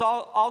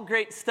all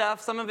great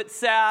stuff. Some of it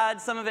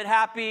sad, some of it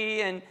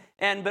happy,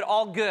 but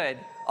all good.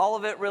 All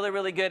of it really,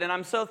 really good. And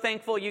I'm so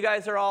thankful you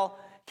guys are all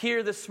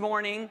here this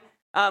morning.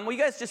 Will you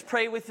guys just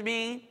pray with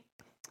me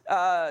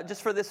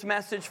just for this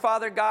message?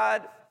 Father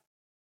God,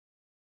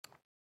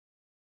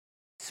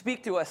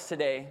 speak to us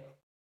today.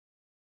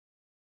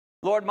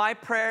 Lord, my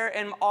prayer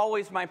and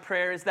always my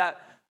prayer is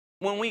that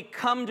when we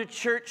come to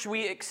church,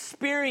 we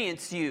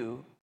experience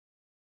you,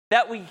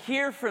 that we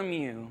hear from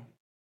you,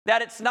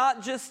 that it's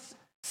not just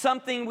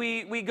something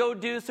we go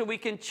do so we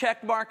can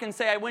check mark and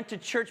say, I went to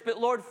church, but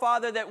Lord,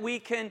 Father, that we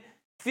can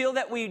feel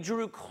that we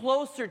drew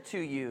closer to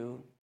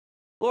you.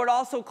 Lord,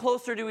 also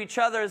closer to each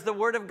other, as the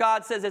Word of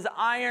God says, as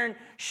iron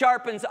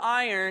sharpens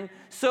iron,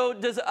 so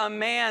does a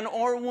man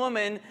or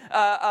woman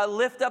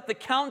lift up the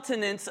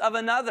countenance of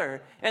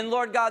another. And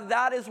Lord God,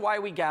 that is why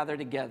we gather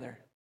together,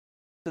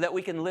 so that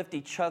we can lift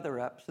each other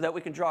up, so that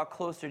we can draw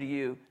closer to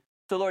you.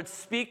 So Lord,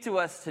 speak to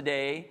us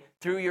today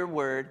through your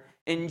Word.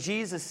 In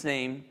Jesus'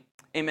 name,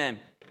 amen.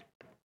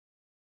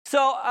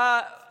 So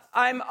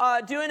I'm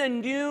doing a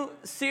new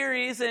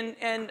series,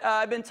 and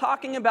I've been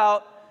talking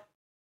about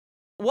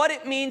what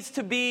it means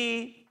to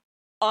be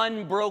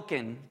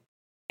unbroken.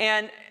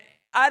 And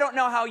I don't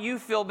know how you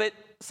feel, but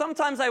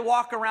sometimes I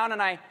walk around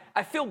and I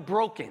feel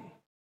broken.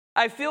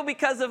 I feel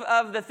because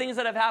of the things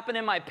that have happened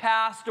in my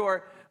past,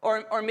 or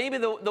maybe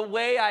the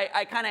way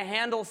I kind of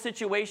handle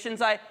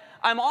situations.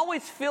 I'm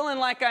always feeling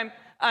like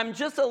I'm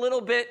just a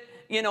little bit,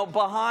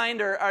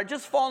 behind, or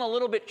just falling a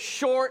little bit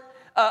short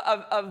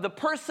of the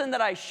person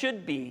that I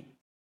should be.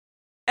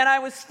 And I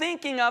was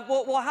thinking of,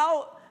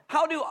 well,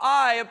 how do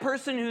I, a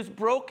person who's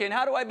broken,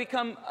 how do I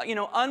become,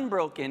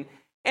 unbroken?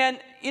 And,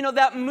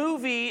 that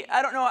movie,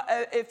 I don't know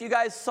if you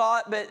guys saw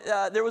it, but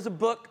there was a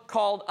book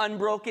called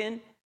Unbroken.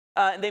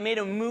 They made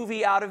a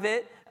movie out of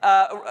it.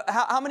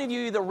 How many of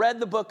you either read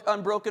the book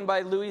Unbroken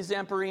by Louis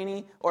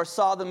Zamperini or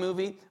saw the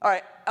movie? All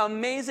right,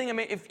 amazing. I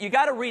mean, if you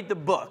got to read the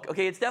book,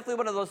 okay? It's definitely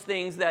one of those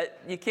things that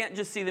you can't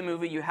just see the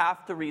movie, you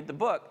have to read the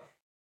book.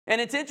 And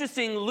it's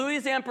interesting,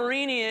 Louis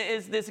Zamperini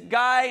is this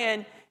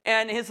guy,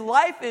 and his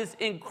life is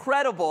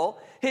incredible.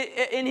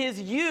 In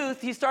his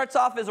youth, he starts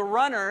off as a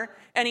runner,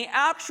 and he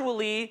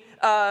actually,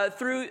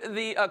 through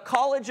the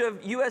College of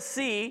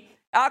USC,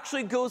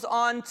 actually goes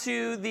on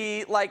to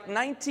the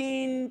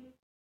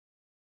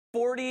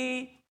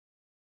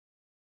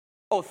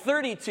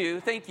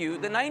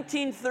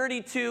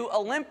 1932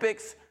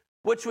 Olympics,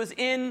 which was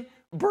in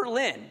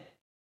Berlin.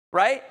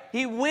 Right?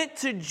 He went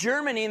to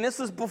Germany, and this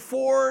was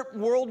before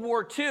World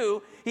War II.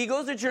 He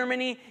goes to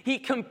Germany, he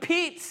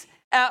competes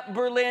at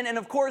Berlin, and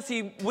of course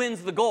he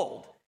wins the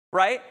gold,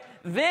 right?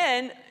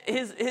 Then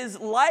his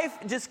life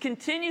just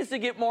continues to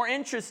get more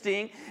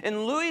interesting,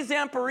 and Louis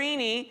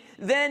Zamperini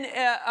then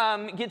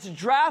gets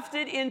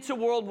drafted into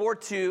World War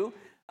II.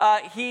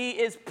 He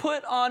is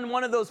put on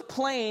one of those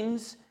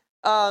planes,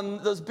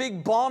 those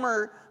big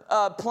bomber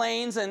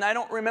planes, and I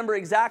don't remember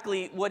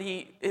exactly what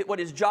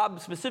his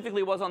job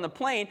specifically was on the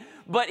plane,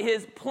 but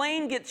his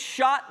plane gets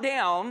shot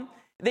down.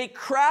 They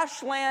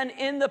crash land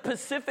in the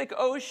Pacific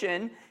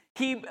Ocean.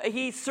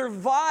 He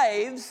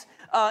survives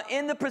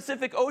in the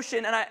Pacific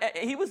Ocean, and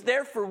he was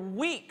there for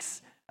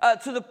weeks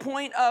to the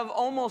point of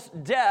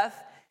almost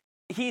death.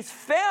 He's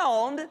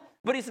found,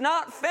 but he's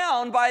not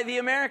found by the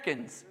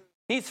Americans.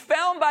 He's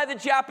found by the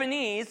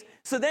Japanese.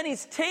 So then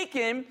he's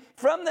taken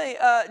from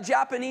the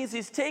Japanese.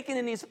 He's taken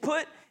and he's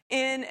put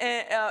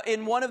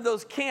in one of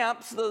those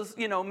camps, those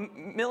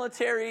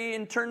military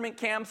internment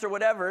camps or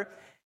whatever.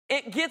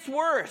 It gets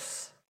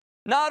worse.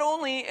 Not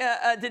only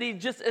did he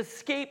just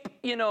escape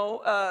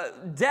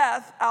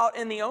death out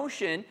in the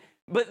ocean,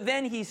 but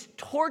then he's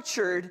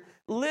tortured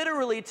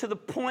literally to the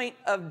point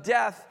of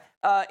death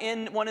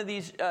in one of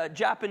these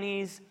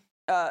Japanese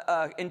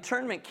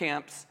internment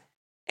camps.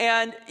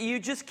 And you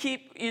just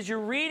keep, as you're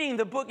reading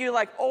the book, you're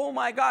like, oh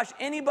my gosh,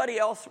 anybody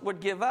else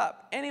would give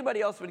up. Anybody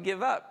else would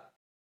give up.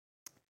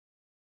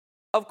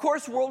 Of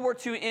course, World War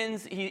II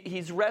ends,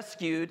 he's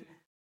rescued.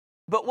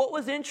 But what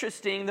was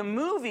interesting, the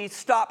movie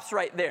stops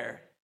right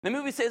there. The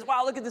movie says,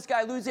 wow, look at this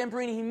guy, Louis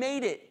Zamperini, he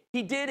made it.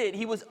 He did it.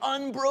 He was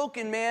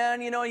unbroken,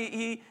 man.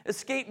 He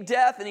escaped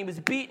death, and he was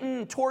beaten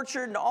and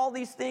tortured and all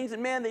these things,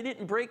 and man, they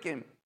didn't break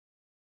him.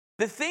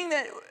 The thing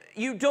that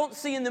you don't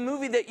see in the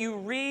movie that you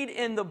read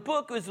in the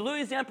book was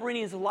Louis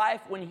Zamperini's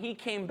life when he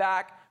came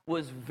back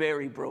was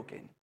very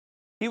broken.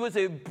 He was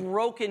a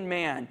broken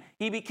man.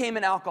 He became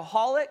an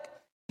alcoholic.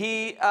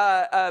 He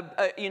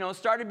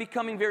started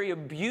becoming very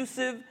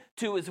abusive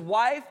to his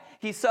wife.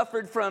 He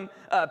suffered from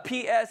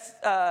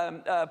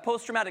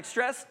post-traumatic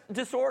stress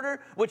disorder,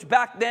 which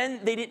back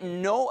then they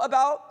didn't know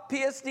about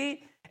PSD.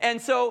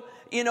 And so,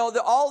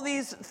 all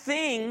these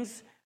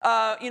things,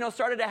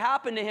 started to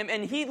happen to him,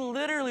 and he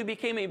literally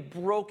became a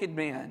broken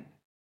man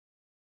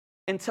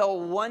until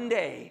one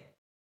day,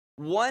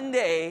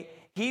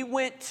 he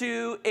went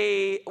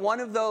to one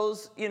of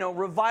those,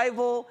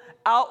 revival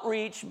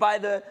outreach by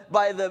the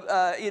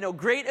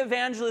great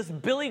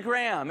evangelist Billy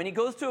Graham, and he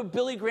goes to a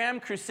Billy Graham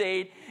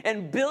crusade,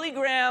 and Billy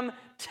Graham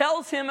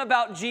tells him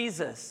about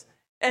Jesus.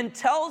 and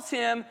tells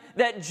him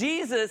that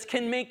Jesus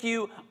can make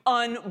you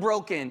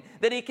unbroken,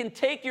 that he can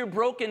take your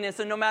brokenness,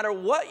 and no matter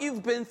what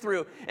you've been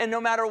through and no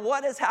matter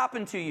what has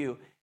happened to you.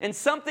 And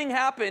something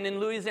happened in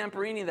Louis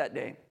Zamperini that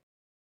day.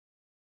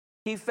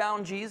 He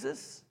found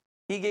Jesus.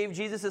 He gave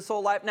Jesus his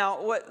whole life.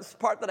 Now, what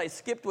part that I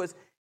skipped was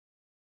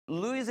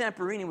Louis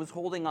Zamperini was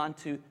holding on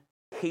to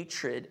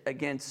hatred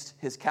against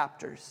his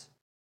captors.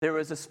 There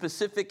was a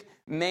specific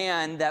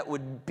man that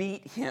would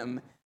beat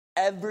him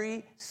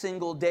every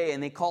single day,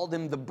 and they called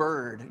him the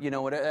Bird. I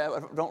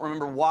don't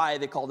remember why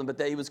they called him, but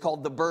he was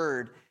called the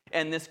Bird.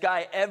 And this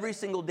guy every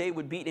single day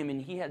would beat him,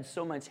 and he had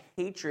so much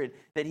hatred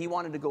that he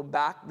wanted to go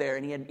back there,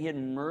 and he had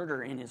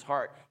murder in his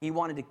heart. He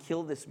wanted to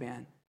kill this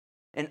man.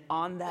 And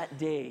on that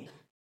day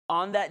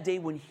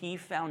when he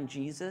found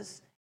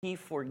Jesus, he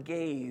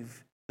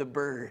forgave the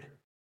Bird.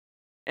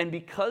 And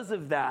because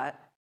of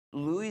that,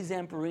 Louis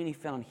Zamperini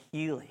found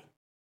healing.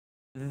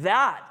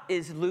 That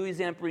is Louis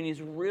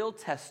Zamperini's real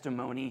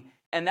testimony.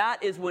 And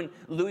that is when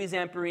Louis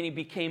Zamperini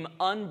became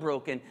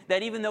unbroken.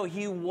 That even though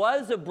he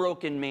was a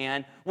broken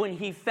man, when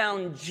he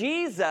found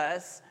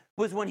Jesus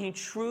was when he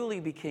truly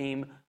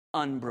became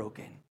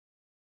unbroken.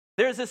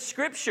 There's a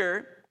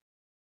scripture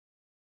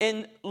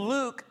in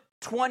Luke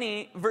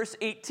 20, verse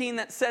 18,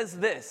 that says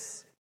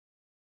this: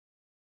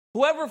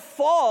 "Whoever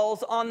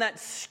falls on that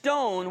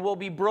stone will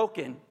be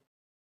broken,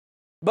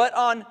 but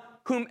on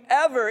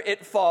whomever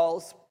it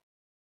falls,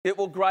 it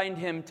will grind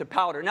him to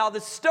powder." Now, the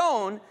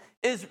stone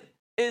is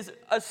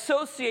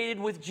associated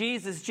with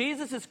Jesus.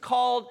 Jesus is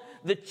called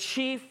the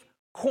chief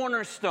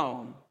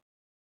cornerstone.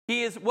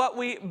 He is what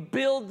we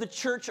build the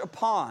church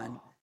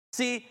upon.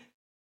 See,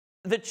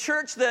 the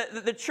church,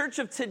 the church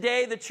of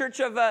today, the church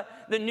of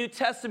the New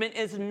Testament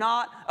is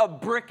not a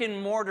brick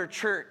and mortar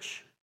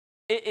church.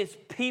 It is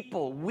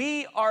people.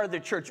 We are the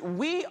church.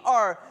 We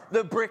are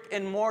the brick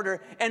and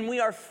mortar, and we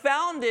are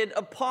founded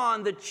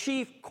upon the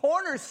chief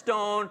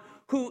cornerstone,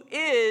 who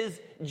is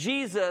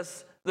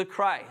Jesus the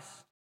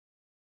Christ.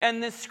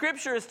 And this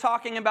scripture is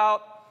talking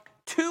about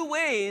two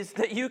ways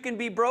that you can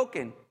be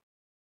broken.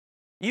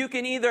 You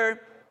can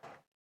either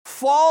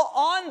fall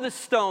on the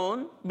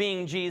stone,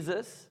 being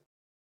Jesus,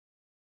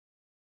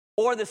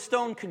 or the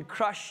stone can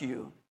crush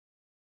you.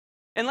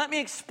 And let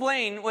me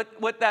explain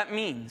what that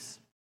means.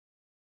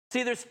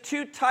 See, there's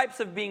two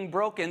types of being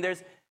broken.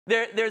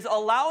 There's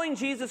allowing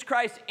Jesus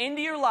Christ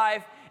into your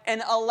life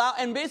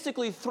and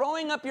basically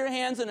throwing up your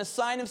hands in a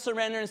sign of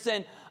surrender and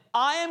saying,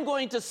 I am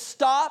going to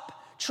stop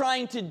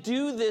trying to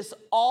do this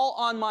all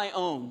on my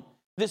own.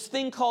 This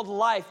thing called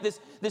life,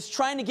 this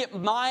trying to get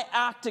my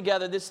act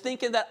together, this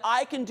thinking that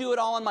I can do it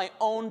all in my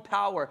own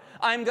power.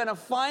 I'm going to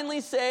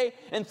finally say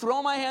and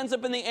throw my hands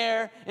up in the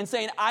air and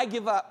saying, I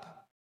give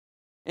up.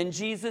 And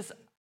Jesus,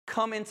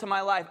 come into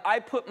my life. I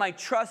put my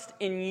trust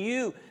in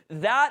you.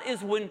 That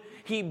is when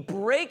he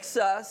breaks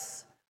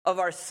us of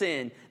our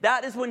sin.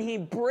 That is when he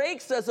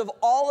breaks us of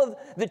all of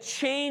the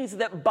chains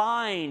that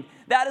bind.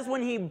 That is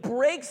when he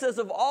breaks us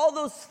of all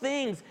those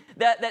things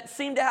that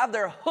seem to have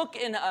their hook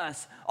in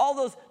us, all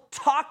those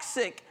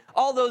toxic,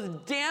 all those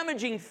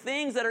damaging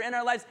things that are in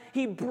our lives.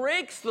 He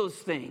breaks those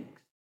things.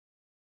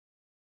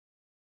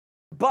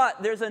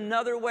 But there's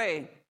another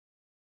way.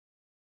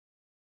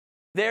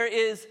 There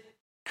is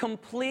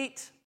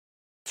complete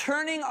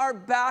turning our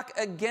back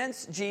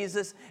against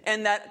Jesus,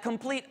 and that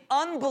complete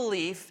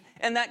unbelief,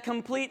 and that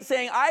complete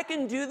saying, I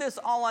can do this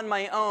all on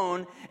my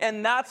own.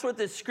 And that's what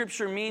this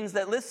scripture means,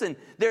 that listen,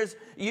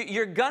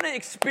 you're going to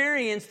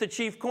experience the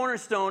chief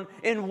cornerstone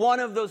in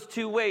one of those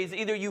two ways.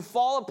 Either you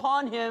fall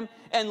upon him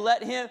and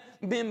let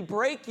him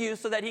break you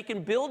so that he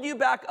can build you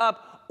back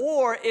up,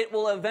 or it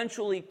will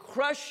eventually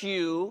crush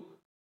you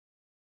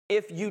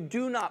if you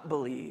do not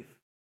believe.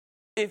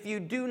 If you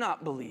do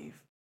not believe.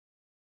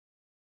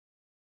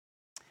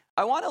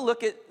 I want to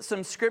look at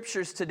some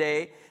scriptures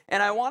today,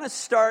 and I want to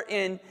start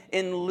in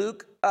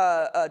Luke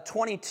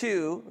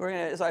 22.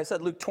 As I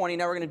said, Luke 20.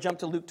 Now we're going to jump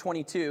to Luke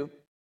 22.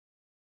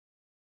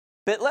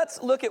 But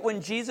let's look at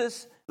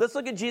Jesus'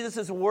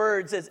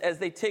 words as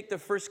they take the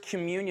first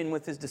communion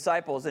with his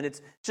disciples, and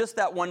it's just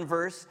that one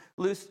verse,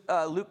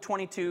 Luke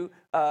 22,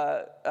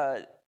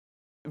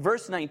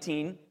 verse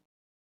 19.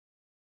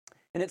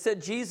 And it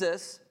said,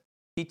 Jesus,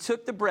 he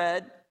took the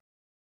bread,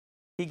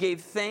 he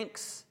gave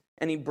thanks,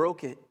 and he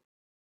broke it.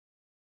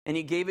 And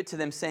he gave it to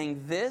them,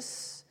 saying,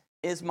 this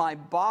is my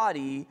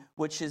body,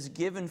 which is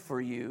given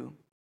for you.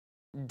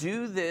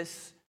 Do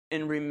this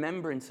in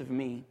remembrance of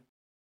me.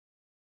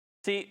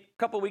 See, a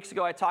couple weeks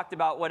ago, I talked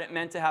about what it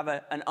meant to have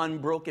an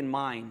unbroken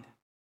mind.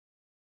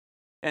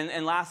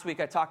 And last week,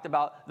 I talked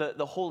about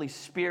the Holy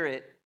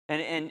Spirit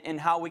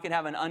and how we can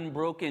have an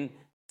unbroken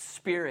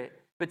spirit.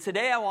 But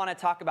today, I want to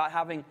talk about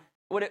having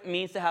what it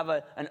means to have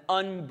an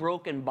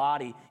unbroken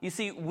body. You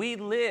see, we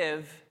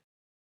live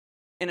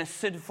in a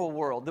sinful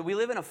world, that we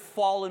live in a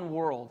fallen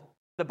world.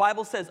 The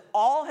Bible says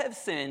all have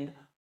sinned,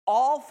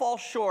 all fall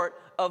short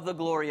of the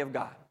glory of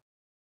God.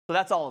 So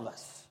that's all of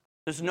us.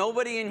 There's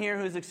nobody in here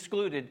who's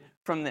excluded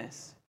from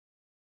this.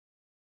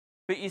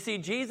 But you see,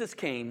 Jesus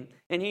came,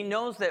 and he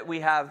knows that we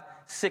have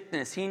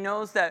sickness. He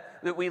knows that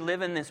we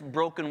live in this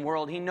broken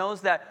world. He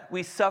knows that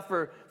we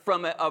suffer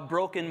from a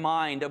broken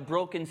mind, a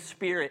broken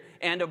spirit,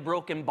 and a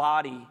broken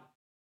body.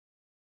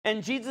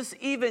 And Jesus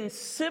even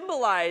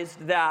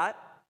symbolized that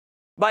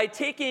by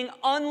taking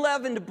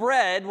unleavened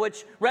bread,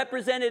 which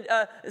represented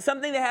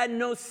something that had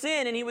no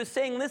sin, and he was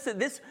saying, listen,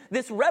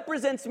 this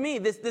represents me.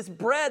 This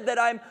bread that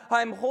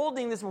I'm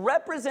holding, this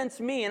represents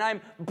me, and I'm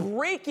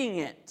breaking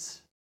it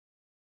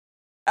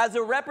as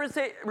a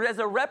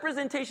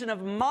representation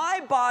of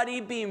my body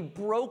being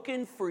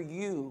broken for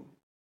you,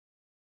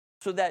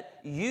 so that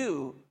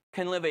you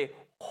can live a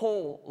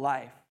whole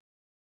life.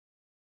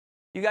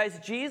 You guys,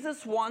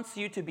 Jesus wants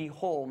you to be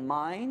whole,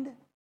 mind,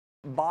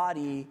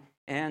 body,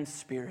 and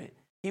spirit.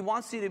 He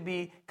wants you to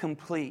be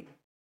complete.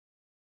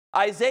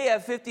 Isaiah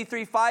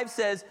 53:5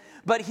 says,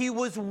 but he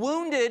was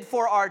wounded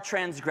for our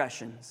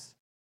transgressions.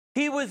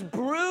 He was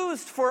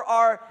bruised for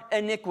our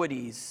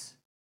iniquities.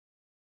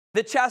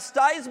 The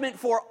chastisement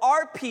for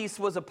our peace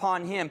was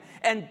upon him,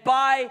 and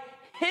by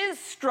his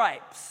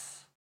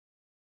stripes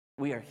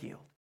we are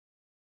healed.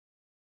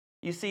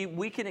 You see,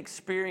 we can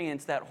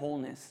experience that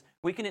wholeness.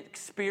 We can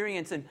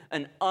experience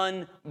an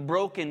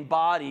unbroken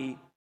body.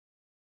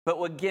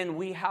 But again,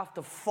 we have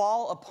to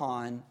fall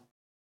upon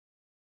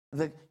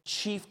the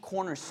chief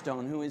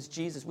cornerstone, who is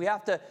Jesus. We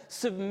have to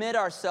submit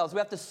ourselves. We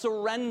have to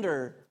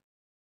surrender.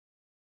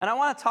 And I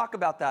want to talk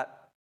about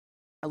that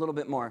a little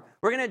bit more.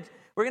 We're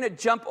going to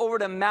jump over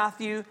to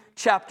Matthew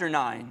chapter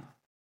 9.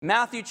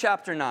 Matthew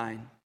chapter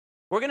 9.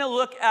 We're going to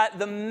look at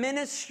the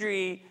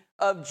ministry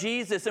of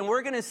Jesus, and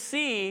we're going to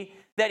see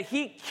that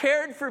he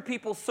cared for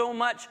people so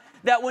much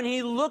that when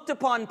he looked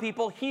upon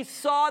people, he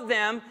saw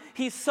them,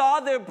 he saw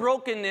their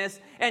brokenness,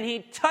 and he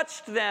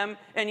touched them,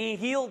 and he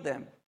healed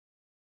them.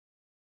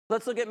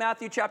 Let's look at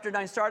Matthew chapter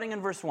 9, starting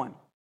in verse 1. It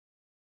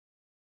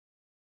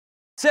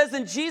says,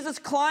 and Jesus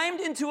climbed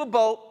into a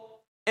boat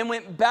and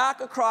went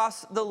back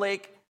across the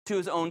lake to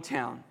his own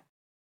town.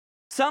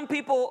 Some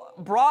people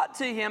brought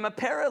to him a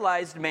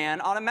paralyzed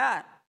man on a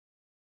mat.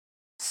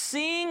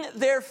 Seeing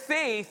their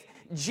faith,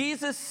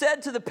 Jesus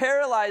said to the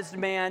paralyzed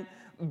man,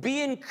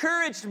 be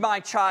encouraged, my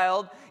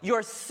child,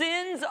 your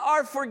sins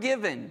are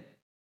forgiven.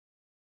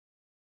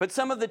 But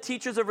some of the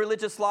teachers of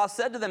religious law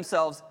said to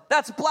themselves,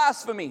 that's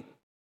blasphemy.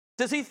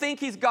 Does he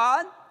think he's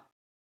God?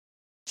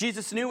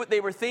 Jesus knew what they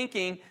were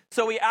thinking,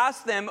 so he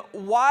asked them,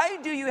 why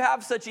do you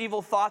have such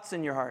evil thoughts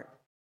in your heart?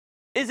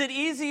 Is it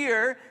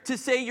easier to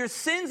say your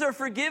sins are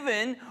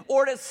forgiven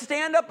or to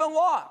stand up and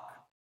walk?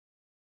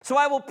 So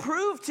I will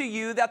prove to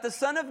you that the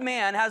Son of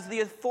Man has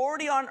the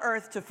authority on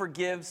earth to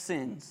forgive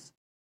sins.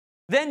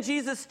 Then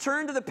Jesus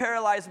turned to the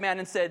paralyzed man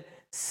and said,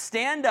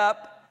 stand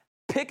up,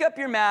 pick up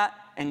your mat,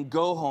 and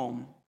go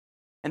home.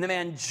 And the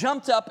man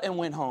jumped up and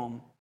went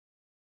home.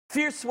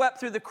 Fear swept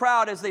through the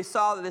crowd as they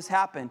saw that this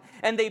happened,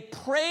 and they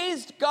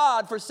praised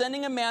God for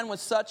sending a man with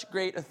such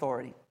great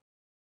authority.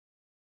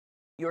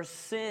 Your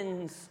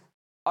sins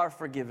are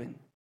forgiven.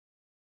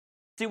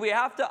 See, we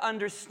have to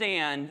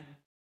understand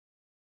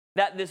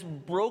that this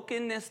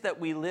brokenness that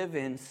we live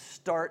in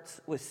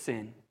starts with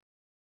sin.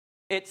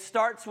 It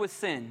starts with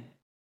sin.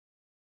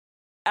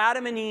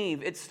 Adam and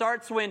Eve, it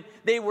starts when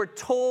they were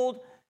told,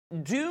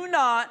 do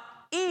not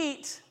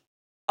eat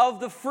of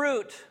the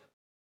fruit.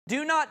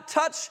 Do not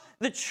touch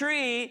the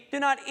tree. Do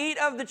not eat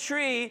of the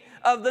tree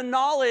of the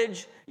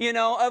knowledge,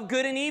 of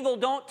good and evil.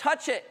 Don't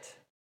touch it.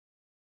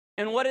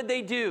 And what did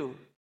they do?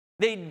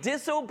 They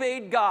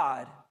disobeyed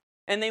God,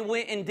 and they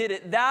went and did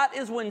it. That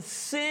is when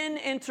sin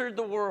entered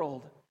the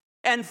world.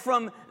 And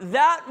from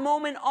that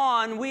moment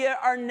on, we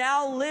are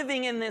now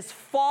living in this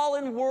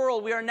fallen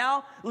world. We are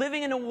now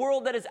living in a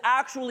world that is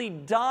actually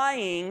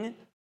dying,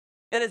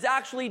 that is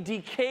actually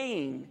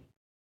decaying.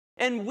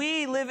 And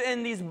we live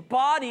in these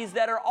bodies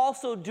that are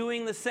also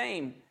doing the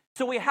same.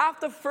 So we have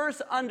to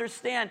first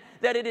understand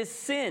that it is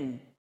sin.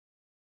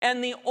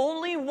 And the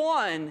only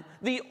one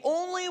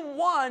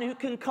who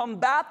can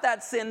combat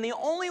that sin, the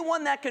only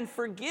one that can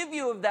forgive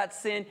you of that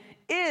sin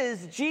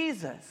is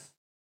Jesus.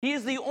 He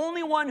is the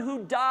only one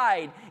who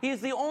died. He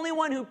is the only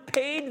one who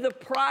paid the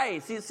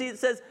price. You see, it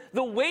says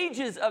the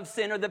wages of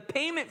sin, or the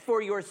payment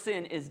for your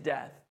sin, is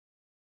death.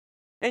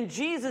 And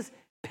Jesus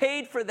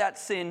paid for that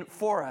sin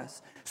for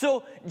us.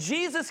 So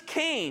Jesus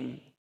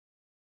came.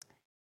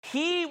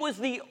 He was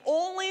the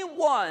only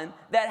one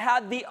that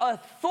had the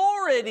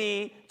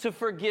authority to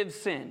forgive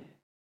sin.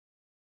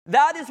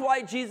 That is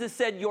why Jesus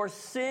said, your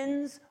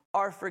sins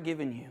are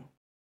forgiven you.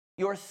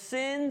 Your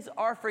sins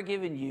are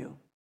forgiven you.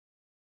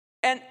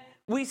 And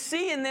we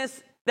see in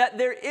this that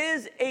there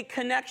is a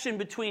connection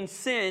between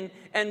sin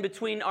and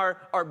between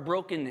our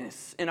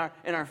brokenness in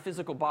our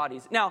physical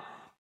bodies. Now,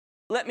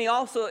 let me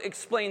also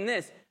explain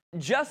this.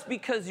 Just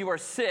because you are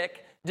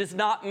sick does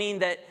not mean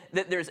that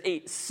there's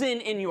a sin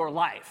in your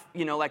life,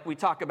 like we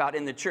talk about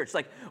in the church.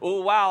 Like,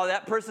 oh, wow,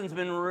 that person's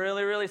been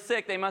really, really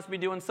sick. They must be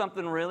doing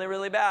something really,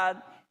 really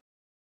bad.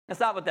 That's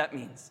not what that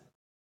means.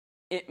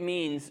 It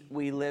means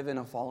we live in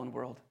a fallen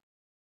world.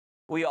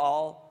 We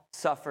all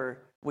suffer.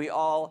 We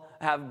all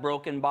have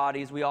broken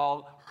bodies. We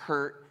all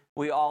hurt.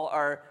 We all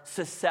are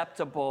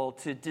susceptible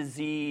to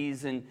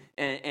disease and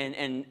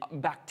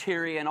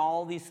bacteria and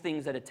all these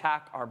things that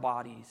attack our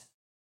bodies.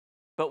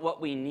 But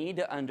what we need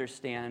to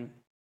understand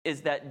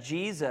is that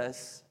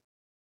Jesus,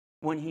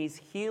 when he's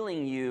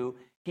healing you,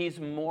 he's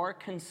more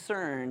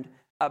concerned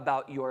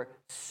about your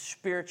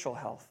spiritual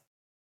health.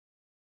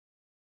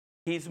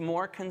 He's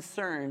more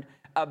concerned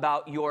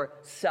about your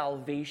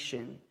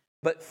salvation.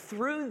 But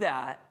through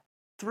that,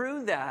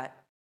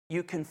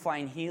 you can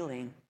find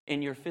healing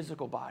in your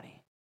physical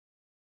body.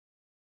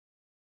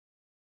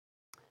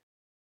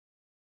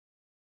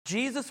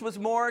 Jesus was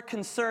more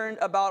concerned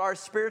about our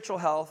spiritual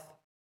health.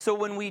 So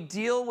when we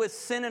deal with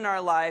sin in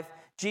our life,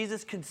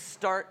 Jesus can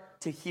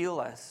start to heal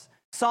us.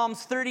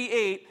 Psalms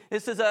 38,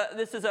 this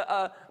is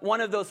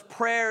one of those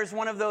prayers,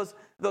 one of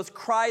those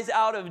cries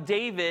out of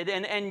David.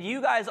 And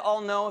you guys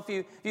all know, if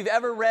you've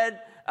ever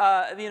read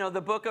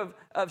the book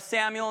of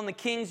Samuel and the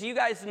Kings, you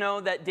guys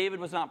know that David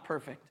was not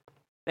perfect.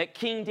 That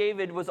King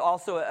David was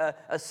also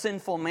a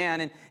sinful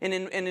man.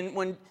 And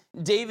when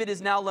David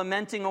is now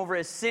lamenting over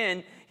his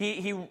sin,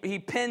 he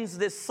pens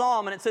this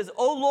psalm, and it says,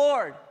 "O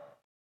Lord,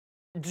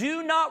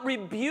 do not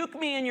rebuke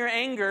me in your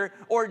anger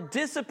or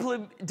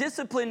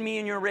discipline me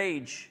in your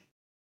rage.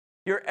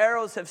 Your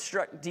arrows have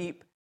struck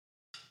deep,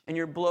 and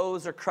your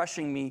blows are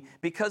crushing me.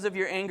 Because of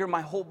your anger,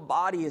 my whole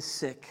body is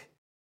sick.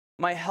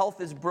 My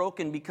health is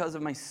broken because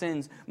of my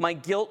sins. My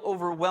guilt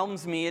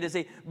overwhelms me. It is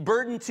a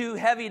burden too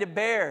heavy to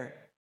bear.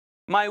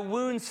 My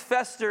wounds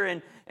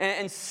fester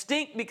and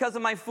stink because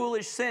of my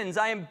foolish sins.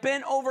 I am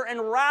bent over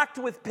and racked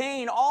with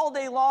pain all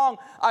day long.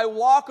 I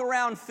walk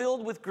around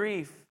filled with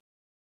grief.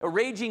 A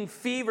raging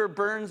fever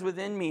burns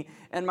within me,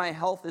 and my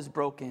health is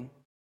broken.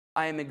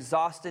 I am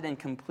exhausted and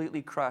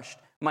completely crushed.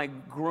 My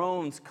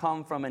groans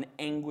come from an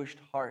anguished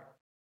heart."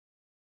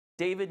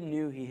 David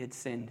knew he had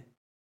sinned,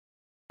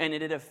 and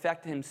it had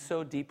affected him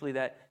so deeply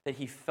that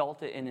he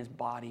felt it in his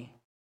body.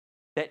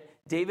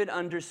 That David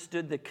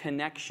understood the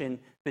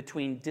connection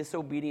between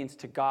disobedience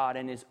to God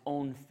and his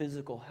own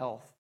physical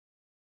health.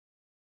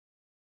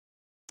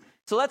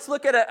 So let's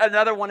look at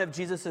another one of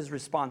Jesus'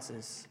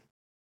 responses.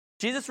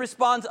 Jesus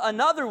responds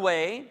another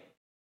way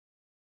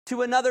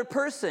to another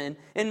person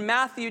in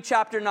Matthew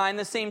chapter 9,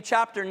 the same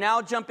chapter.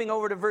 Now jumping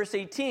over to verse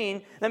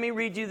 18, let me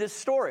read you this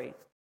story.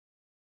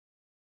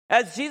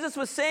 As Jesus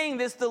was saying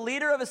this, the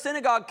leader of a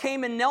synagogue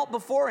came and knelt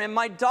before him.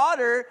 "My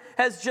daughter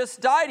has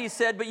just died," he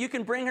said, "but you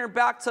can bring her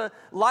back to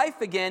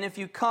life again if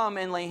you come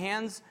and lay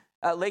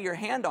your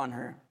hand on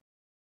her."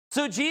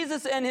 So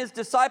Jesus and his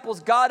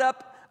disciples got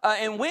up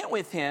and went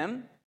with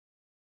him.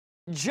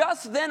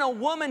 Just then a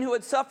woman who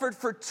had suffered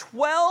for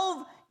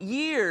 12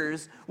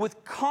 years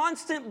with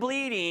constant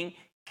bleeding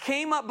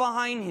came up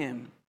behind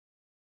him.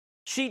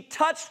 She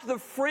touched the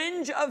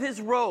fringe of his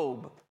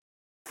robe,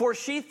 for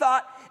she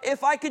thought,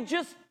 "If I could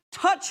just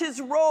touch his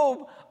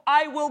robe,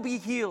 I will be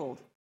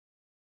healed."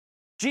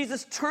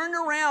 Jesus turned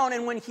around,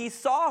 and when he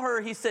saw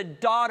her, he said,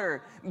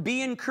 "Daughter,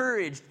 be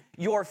encouraged.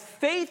 Your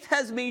faith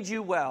has made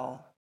you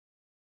well."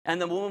 And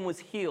the woman was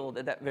healed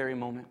at that very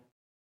moment.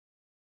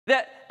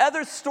 That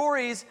other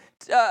stories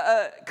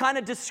kind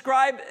of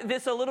describe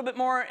this a little bit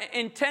more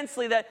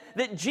intensely,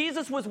 that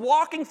Jesus was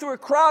walking through a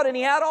crowd and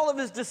he had all of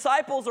his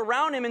disciples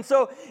around him. And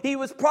so he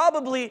was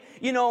probably,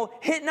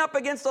 hitting up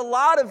against a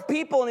lot of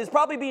people, and he's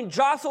probably being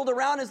jostled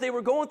around as they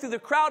were going through the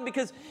crowd,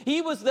 because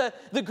he was the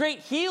great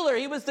healer.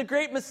 He was the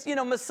great,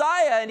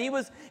 Messiah, and he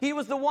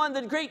was the one,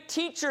 the great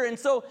teacher. And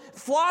so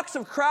flocks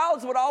of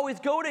crowds would always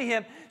go to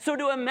him. So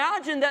to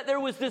imagine that there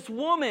was this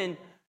woman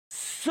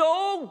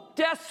so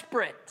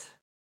desperate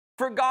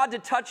for God to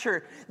touch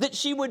her, that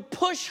she would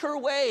push her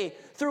way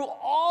through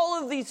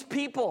all of these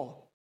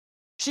people.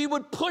 She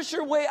would push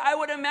her way. I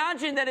would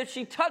imagine that if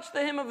she touched the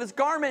hem of his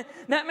garment,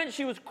 that meant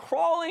she was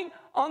crawling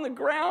on the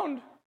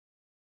ground.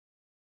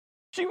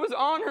 She was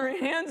on her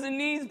hands and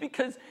knees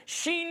because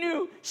she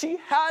knew she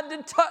had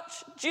to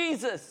touch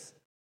Jesus.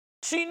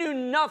 She knew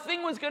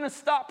nothing was going to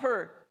stop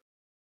her.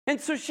 And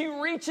so she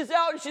reaches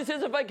out and she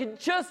says, "If I could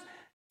just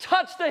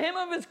touch the hem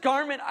of his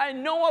garment, I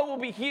know I will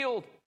be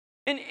healed."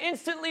 And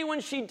instantly when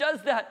she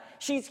does that,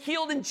 she's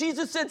healed. And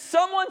Jesus said,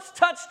 "Someone's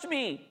touched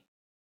me."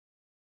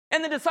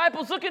 And the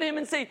disciples look at him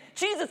and say,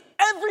 "Jesus,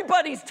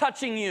 everybody's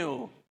touching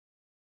you.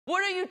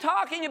 What are you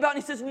talking about?"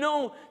 And he says,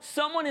 "No,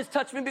 someone has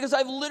touched me because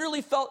I've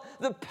literally felt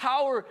the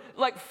power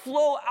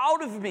flow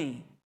out of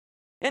me."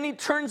 And he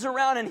turns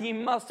around and he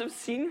must have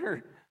seen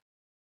her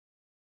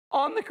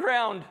on the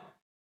ground,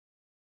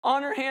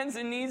 on her hands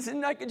and knees.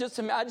 And I could just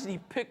imagine he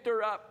picked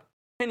her up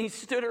and he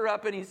stood her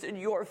up and he said,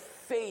 "Your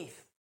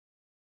faith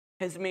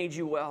has made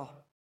you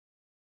well."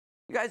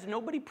 You guys,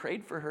 nobody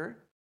prayed for her.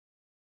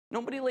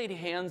 Nobody laid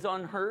hands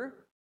on her.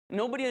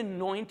 Nobody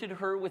anointed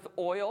her with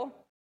oil.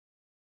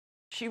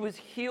 She was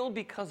healed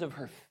because of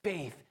her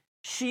faith.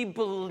 She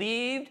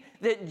believed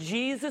that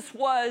Jesus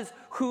was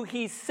who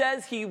he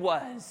says he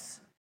was.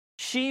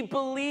 She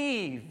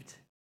believed.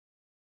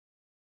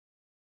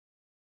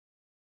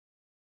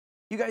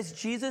 You guys,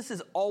 Jesus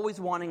is always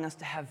wanting us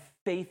to have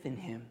faith in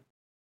him.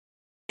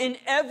 in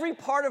every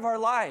part of our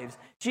lives.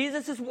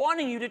 Jesus is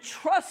wanting you to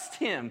trust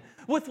him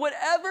with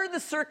whatever the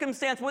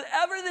circumstance,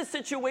 whatever the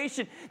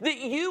situation, that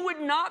you would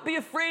not be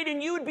afraid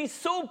and you would be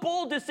so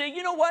bold to say,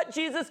 you know what,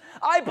 Jesus,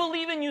 I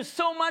believe in you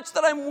so much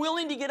that I'm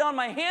willing to get on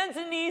my hands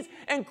and knees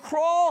and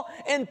crawl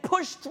and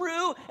push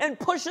through and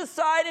push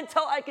aside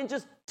until I can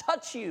just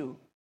touch you.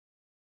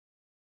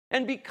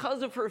 And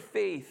because of her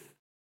faith,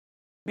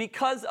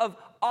 because of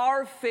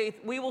our faith,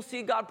 we will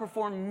see God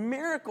perform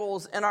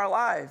miracles in our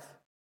life.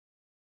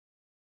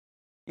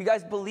 You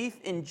guys,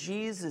 belief in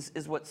Jesus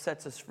is what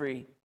sets us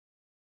free.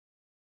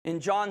 In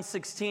John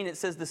 16, it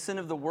says the sin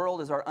of the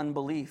world is our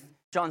unbelief.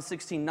 John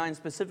 16:9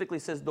 specifically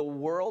says the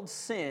world's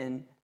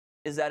sin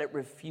is that it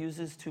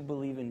refuses to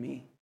believe in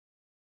me.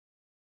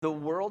 The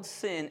world's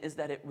sin is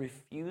that it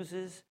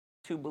refuses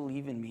to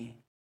believe in me.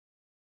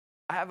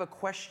 I have a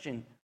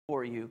question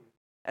for you.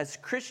 As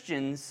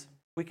Christians,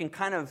 we can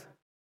kind of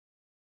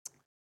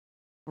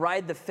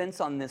ride the fence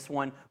on this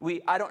one.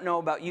 I don't know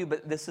about you,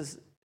 but this has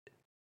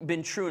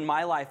been true in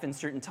my life in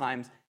certain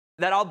times,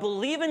 that I'll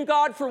believe in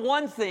God for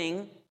one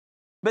thing,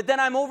 but then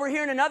I'm over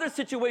here in another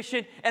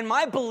situation and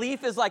my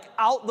belief is like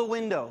out the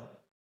window,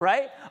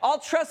 right? I'll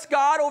trust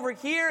God over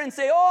here and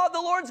say, oh, the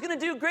Lord's going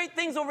to do great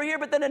things over here,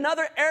 but then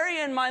another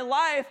area in my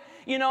life,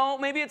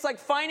 maybe it's like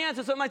finance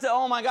or something, I say,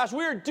 oh my gosh,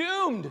 we're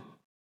doomed.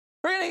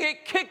 We're going to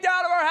get kicked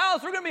out of our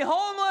house. We're going to be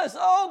homeless.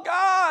 Oh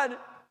God.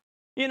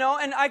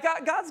 And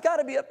God's got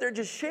to be up there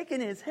just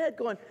shaking his head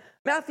going,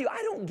 Matthew,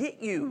 I don't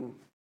get you.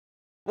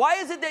 Why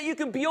is it that you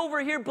can be over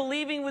here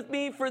believing with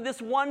me for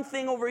this one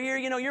thing over here?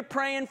 You're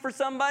praying for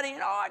somebody,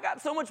 and I got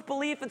so much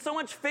belief and so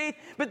much faith,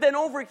 but then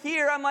over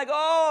here, I'm like,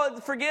 oh,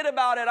 forget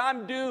about it.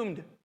 I'm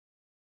doomed.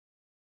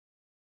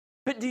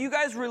 But do you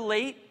guys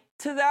relate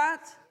to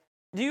that?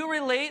 Do you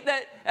relate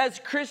that as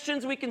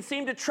Christians, we can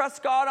seem to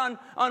trust God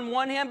on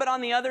one hand, but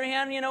on the other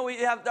hand, we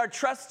have our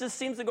trust just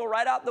seems to go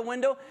right out the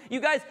window? You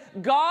guys,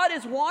 God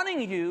is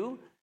wanting you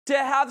to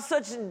have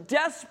such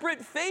desperate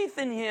faith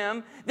in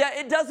him that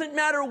it doesn't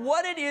matter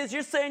what it is.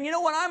 You're saying, you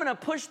know what, I'm going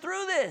to push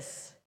through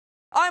this.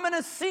 I'm going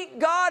to seek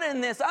God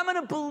in this. I'm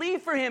going to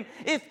believe for him.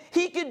 If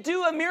he could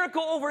do a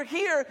miracle over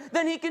here,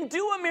 then he can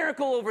do a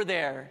miracle over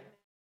there.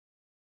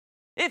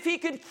 If he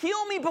could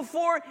heal me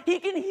before, he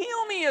can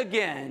heal me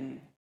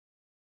again.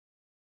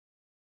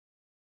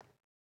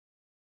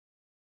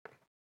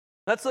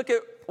 Let's look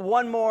at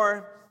one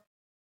more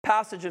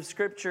passage of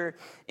scripture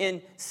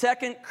in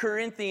 2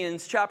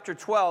 Corinthians chapter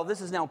 12. This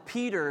is now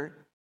Paul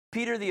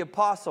the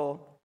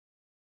apostle.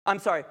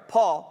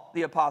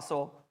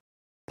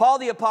 Paul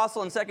the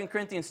apostle in 2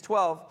 Corinthians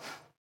 12,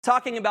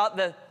 talking about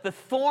the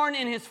thorn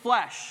in his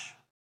flesh.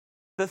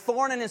 The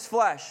thorn in his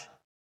flesh.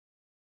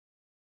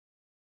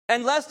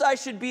 And lest I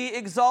should be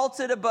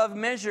exalted above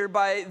measure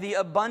by the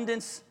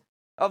abundance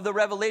of the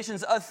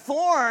revelations, a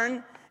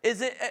thorn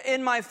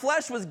in my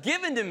flesh was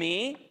given to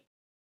me,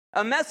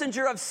 a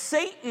messenger of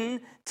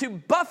Satan to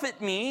buffet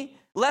me,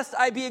 lest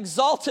I be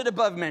exalted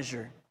above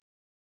measure.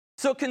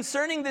 So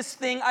concerning this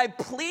thing, I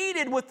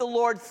pleaded with the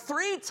Lord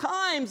 3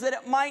 times that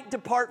it might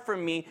depart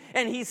from me.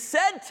 And he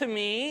said to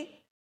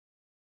me,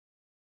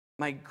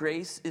 my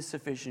grace is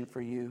sufficient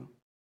for you,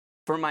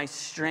 for my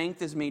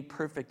strength is made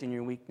perfect in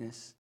your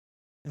weakness.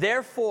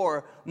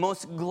 Therefore,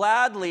 most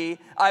gladly,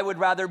 I would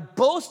rather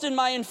boast in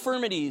my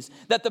infirmities,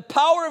 that the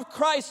power of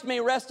Christ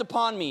may rest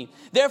upon me.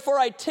 Therefore,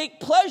 I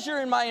take pleasure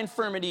in my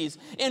infirmities,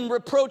 in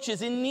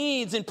reproaches, in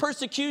needs, in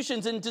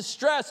persecutions, in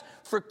distress,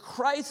 for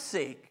Christ's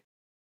sake.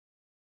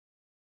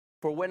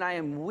 For when I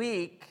am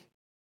weak,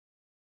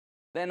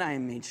 then I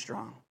am made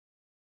strong.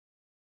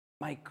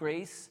 My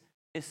grace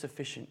is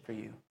sufficient for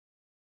you.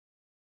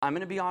 I'm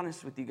going to be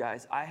honest with you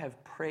guys. I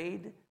have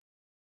prayed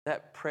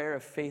that prayer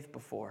of faith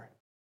before.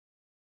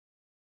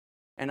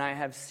 And I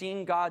have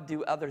seen God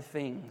do other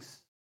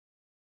things.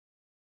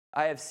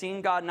 I have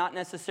seen God not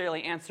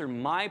necessarily answer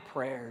my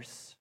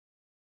prayers.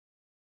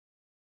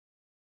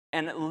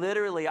 And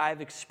literally,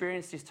 I've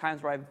experienced these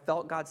times where I've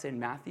felt God saying,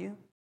 Matthew,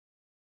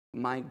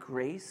 my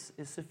grace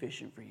is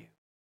sufficient for you.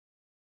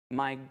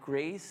 My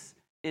grace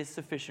is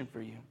sufficient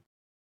for you.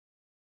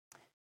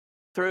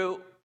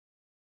 Through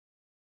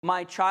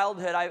my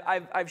childhood,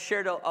 I've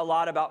shared a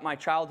lot about my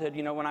childhood.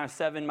 When I was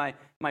 7,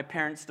 my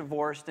parents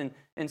divorced,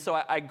 and so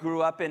I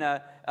grew up in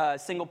a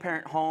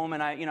single-parent home,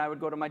 and I would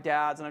go to my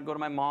dad's, and I'd go to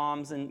my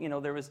mom's, and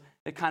there was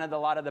a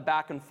lot of the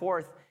back and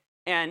forth.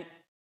 And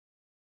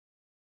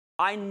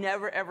I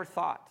never, ever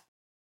thought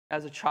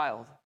as a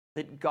child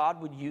that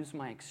God would use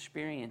my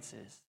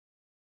experiences.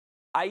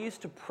 I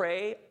used to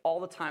pray all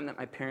the time that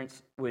my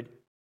parents would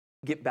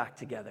get back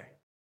together.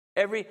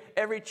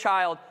 Every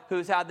child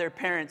who's had their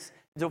parents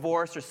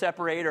divorce or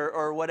separate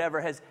or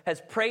whatever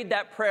has prayed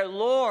that prayer,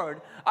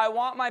 Lord, I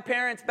want my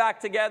parents back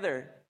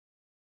together.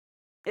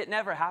 It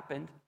never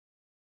happened.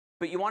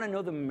 But you want to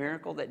know the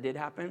miracle that did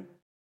happen?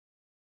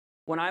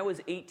 When I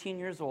was 18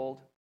 years old,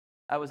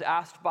 I was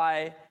asked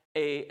by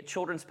a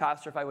children's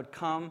pastor if I would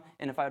come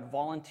and if I would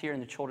volunteer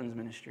in the children's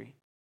ministry.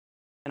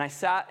 And I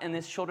sat in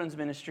this children's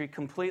ministry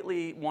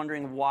completely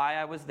wondering why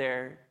I was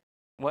there,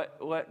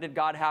 What did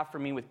God have for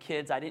me with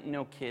kids? I didn't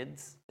know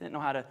kids. I didn't know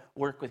how to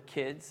work with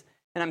kids.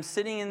 And I'm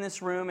sitting in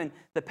this room, and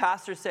the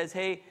pastor says,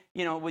 hey,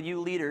 will you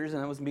leaders,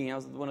 and that was me, I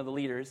was one of the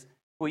leaders,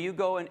 will you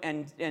go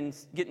and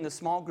get into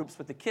small groups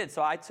with the kids?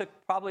 So I took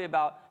probably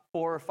about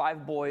 4 or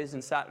 5 boys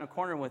and sat in a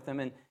corner with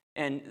them,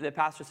 and the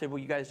pastor said, well,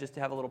 you guys just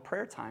have a little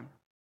prayer time.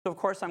 So, of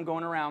course, I'm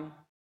going around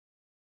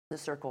the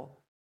circle.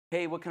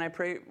 Hey, what can I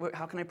pray?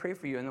 How can I pray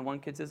for you? And the one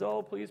kid says,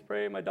 oh, please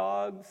pray, my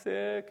dog's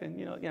sick. And,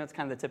 it's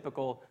kind of the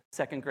typical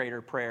second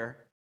grader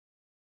prayer.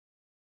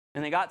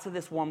 And they got to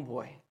this one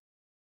boy.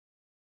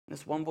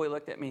 This one boy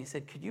looked at me and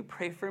said, could you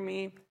pray for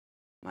me?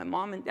 My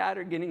mom and dad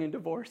are getting a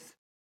divorce.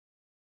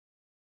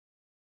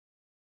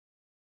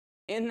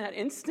 In that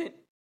instant,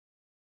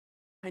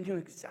 I knew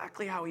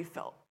exactly how he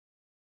felt.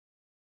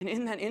 And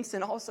in that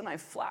instant, all of a sudden, I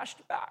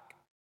flashed back.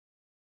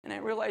 And I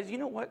realized, you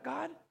know what,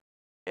 God?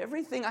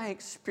 Everything I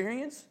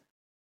experienced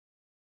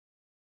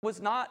was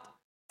not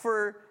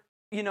for,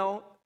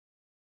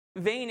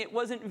 vain. It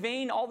wasn't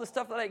vain, all the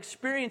stuff that I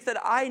experienced, that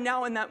I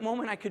now in that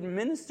moment, I could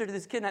minister to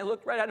this kid. And I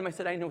looked right at him. I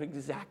said, I know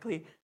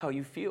exactly how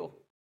you feel.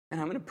 And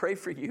I'm going to pray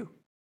for you.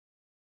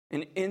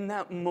 And in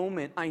that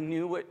moment, I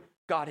knew what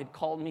God had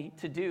called me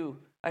to do.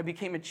 I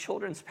became a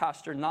children's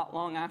pastor not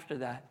long after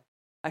that.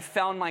 I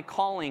found my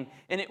calling,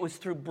 and it was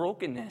through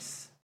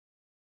brokenness.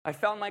 I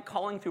found my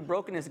calling through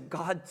brokenness.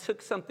 God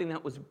took something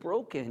that was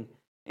broken,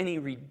 and he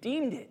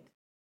redeemed it.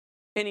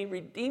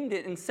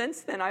 And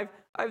since then,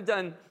 I've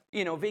done,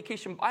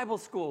 vacation Bible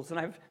schools, and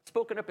I've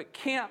spoken up at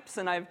camps,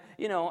 and I've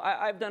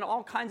done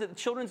all kinds of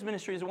children's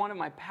ministry is one of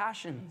my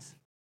passions.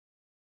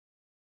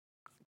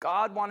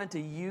 God wanted to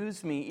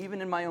use me,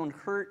 even in my own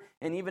hurt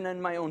and even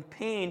in my own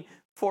pain,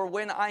 for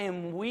when I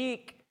am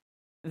weak,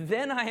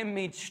 then I am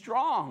made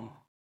strong.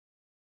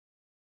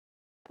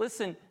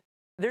 Listen,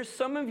 there's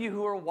some of you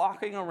who are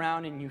walking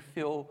around and you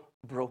feel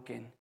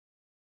broken.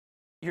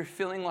 You're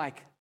feeling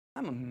like,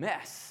 I'm a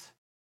mess.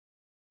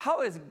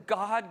 How is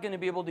God going to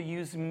be able to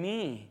use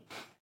me?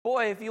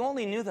 Boy, if you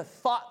only knew the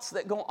thoughts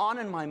that go on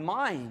in my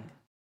mind.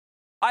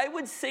 I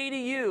would say to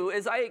you,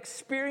 as I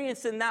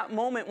experienced in that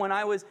moment when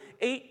I was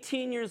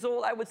 18 years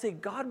old, I would say,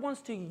 God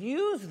wants to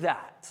use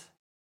that.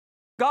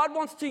 God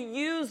wants to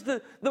use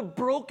the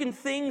broken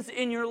things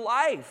in your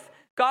life.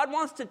 God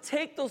wants to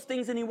take those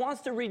things and he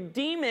wants to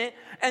redeem it.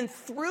 And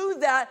through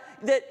that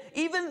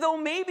even though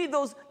maybe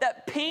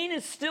that pain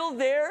is still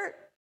there,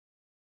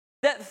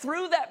 that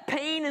through that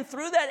pain and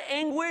through that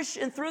anguish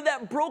and through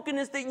that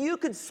brokenness, that you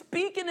could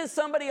speak into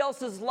somebody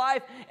else's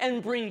life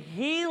and bring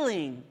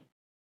healing.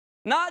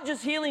 Not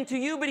just healing to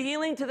you, but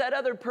healing to that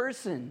other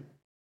person.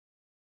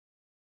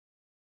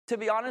 To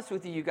be honest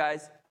with you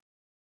guys,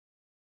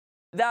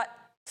 that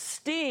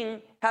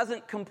sting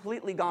hasn't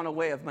completely gone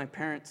away of my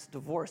parents'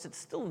 divorce. It's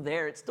still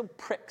there. It still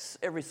pricks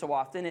every so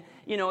often,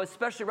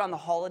 especially around the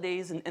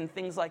holidays and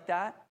things like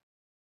that.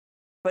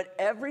 But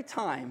every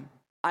time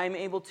I'm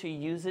able to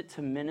use it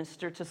to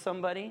minister to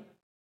somebody,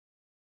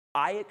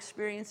 I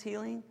experience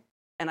healing,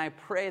 and I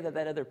pray that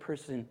other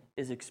person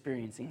is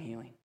experiencing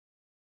healing.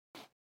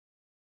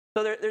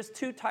 So there's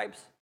 2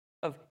 types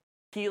of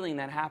healing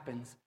that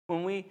happens.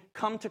 When we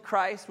come to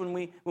Christ, when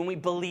we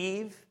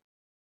believe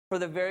for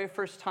the very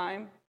first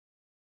time,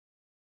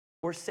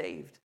 we're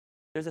saved.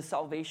 There's a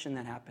salvation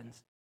that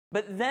happens.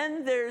 But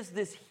then there's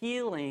this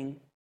healing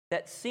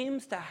that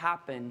seems to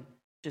happen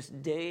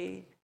just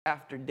day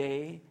after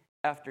day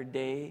after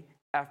day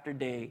after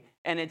day.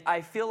 And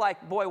I feel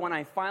like, boy, when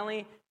I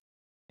finally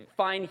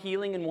find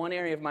healing in one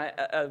area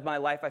of my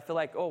life, I feel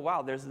like, oh,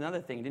 wow, there's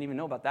another thing. I didn't even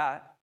know about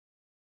that.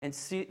 And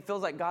it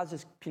feels like God's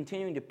just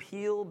continuing to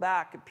peel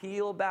back,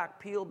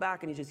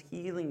 and he's just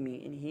healing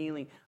me and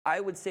healing. I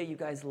would say, you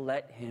guys,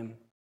 let him.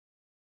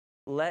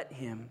 Let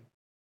him.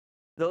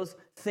 Those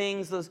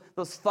things, those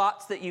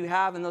thoughts that you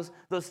have, and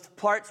those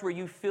parts where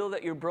you feel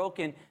that you're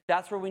broken,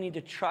 that's where we need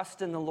to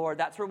trust in the Lord.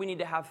 That's where we need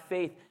to have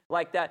faith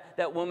like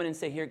that woman and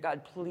say, here,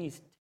 God,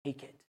 please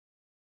take it.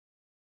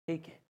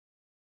 Take it.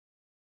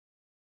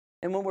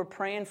 And when we're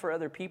praying for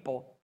other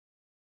people,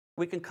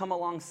 we can come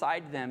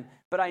alongside them.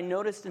 But I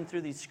noticed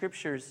through these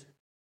scriptures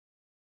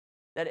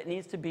that it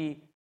needs to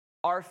be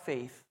our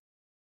faith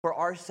for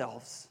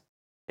ourselves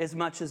as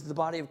much as the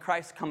body of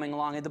Christ coming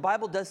along. And the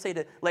Bible does say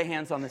to lay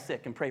hands on the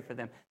sick and pray for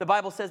them. The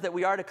Bible says that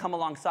we are to come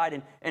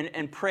alongside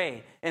and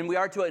pray, and we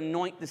are to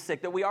anoint the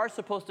sick, that we are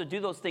supposed to do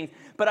those things.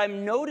 But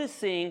I'm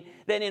noticing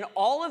that in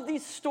all of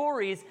these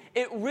stories,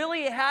 it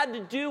really had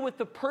to do with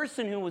the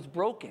person who was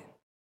broken.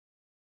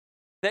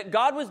 That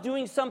God was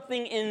doing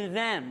something in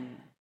them.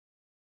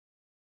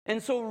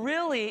 And so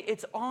really,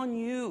 it's on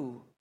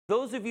you.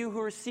 Those of you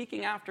who are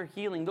seeking after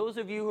healing, those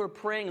of you who are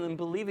praying and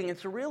believing,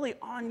 it's really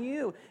on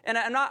you. And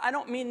I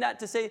don't mean that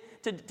to say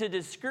to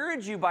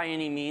discourage you by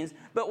any means,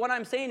 but what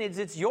I'm saying is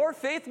it's your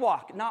faith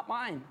walk, not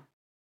mine.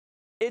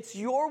 It's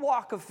your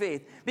walk of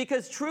faith.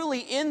 Because truly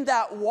in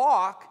that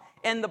walk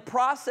and the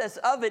process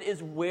of it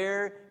is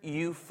where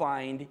you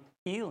find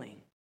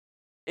healing,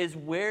 is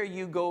where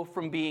you go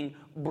from being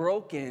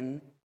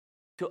broken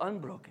to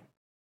unbroken.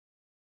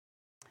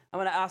 I'm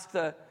going to ask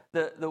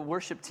the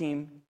worship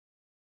team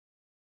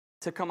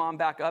to come on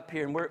back up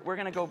here. And we're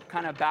going to go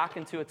kind of back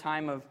into a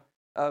time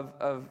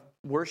of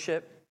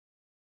worship.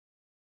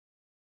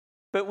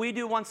 But we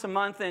do once a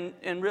month,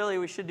 and really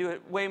we should do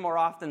it way more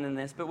often than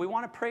this, but we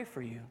want to pray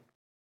for you.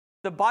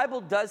 The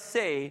Bible does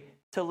say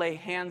to lay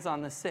hands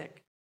on the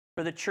sick,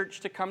 for the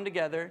church to come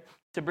together,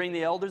 to bring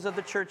the elders of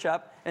the church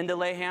up, and to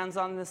lay hands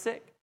on the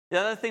sick. The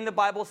other thing the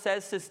Bible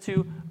says is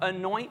to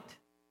anoint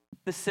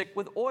the sick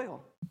with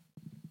oil,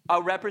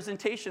 a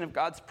representation of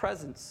God's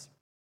presence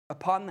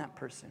upon that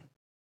person.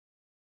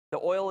 The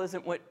oil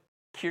isn't what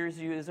cures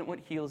you, isn't what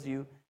heals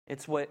you.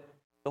 It's what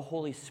the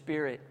Holy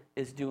Spirit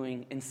is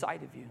doing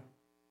inside of you.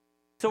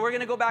 So we're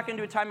going to go back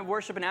into a time of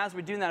worship, and as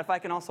we're doing that, if I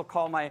can also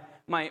call my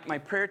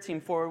prayer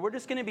team forward, we're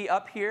just going to be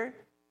up here.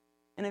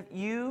 And if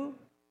you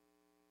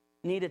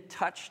need a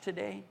touch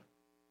today,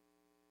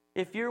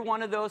 if you're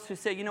one of those who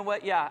say, you know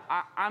what, yeah,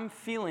 I'm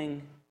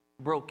feeling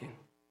broken,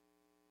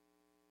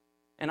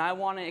 and I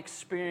want to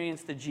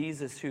experience the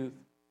Jesus who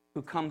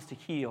comes to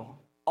heal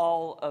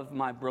all of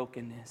my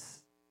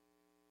brokenness,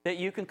 that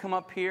you can come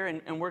up here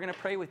and we're going to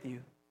pray with you.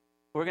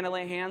 We're going to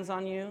lay hands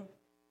on you,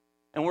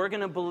 and we're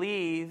going to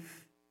believe.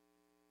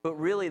 But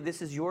really,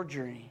 this is your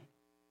journey.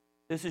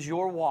 This is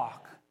your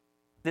walk.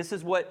 This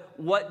is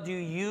what do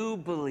you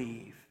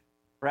believe,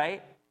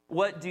 right?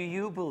 What do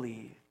you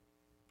believe?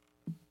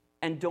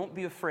 And don't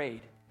be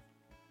afraid.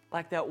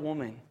 Like that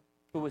woman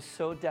who was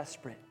so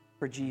desperate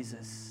for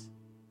Jesus.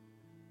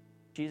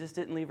 Jesus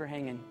didn't leave her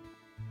hanging.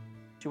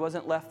 She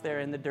wasn't left there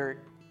in the dirt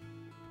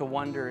to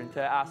wonder and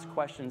to ask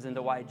questions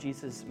into why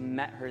Jesus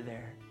met her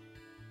there.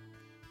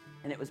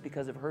 And it was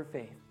because of her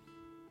faith.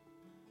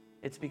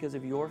 It's because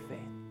of your faith.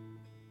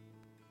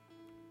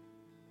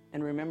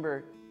 And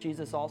remember,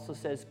 Jesus also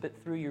says,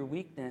 but through your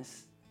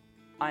weakness,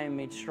 I am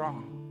made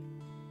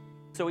strong.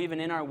 So even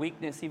in our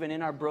weakness, even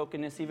in our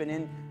brokenness, even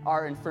in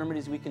our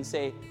infirmities, we can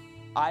say,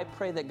 I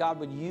pray that God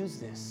would use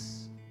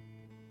this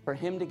for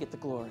him to get the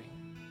glory.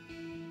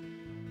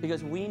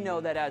 Because we know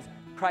that as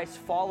Christ's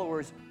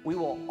followers, we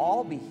will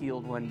all be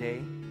healed one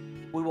day.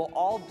 We will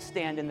all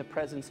stand in the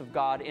presence of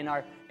God in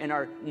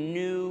our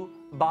new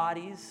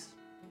bodies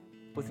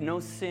with no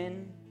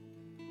sin,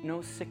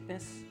 no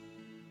sickness.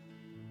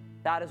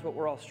 That is what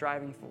we're all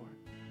striving for.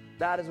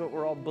 That is what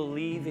we're all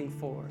believing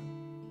for.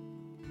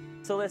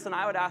 So listen,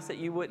 I would ask that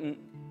you wouldn't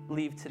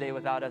leave today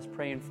without us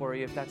praying for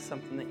you if that's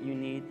something that you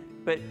need.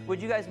 But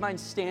would you guys mind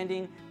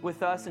standing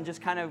with us and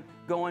just kind of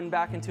going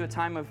back into a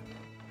time of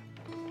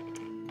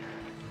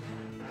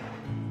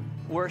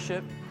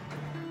worship?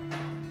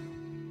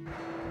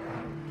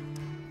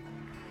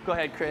 Go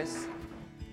ahead, Chris.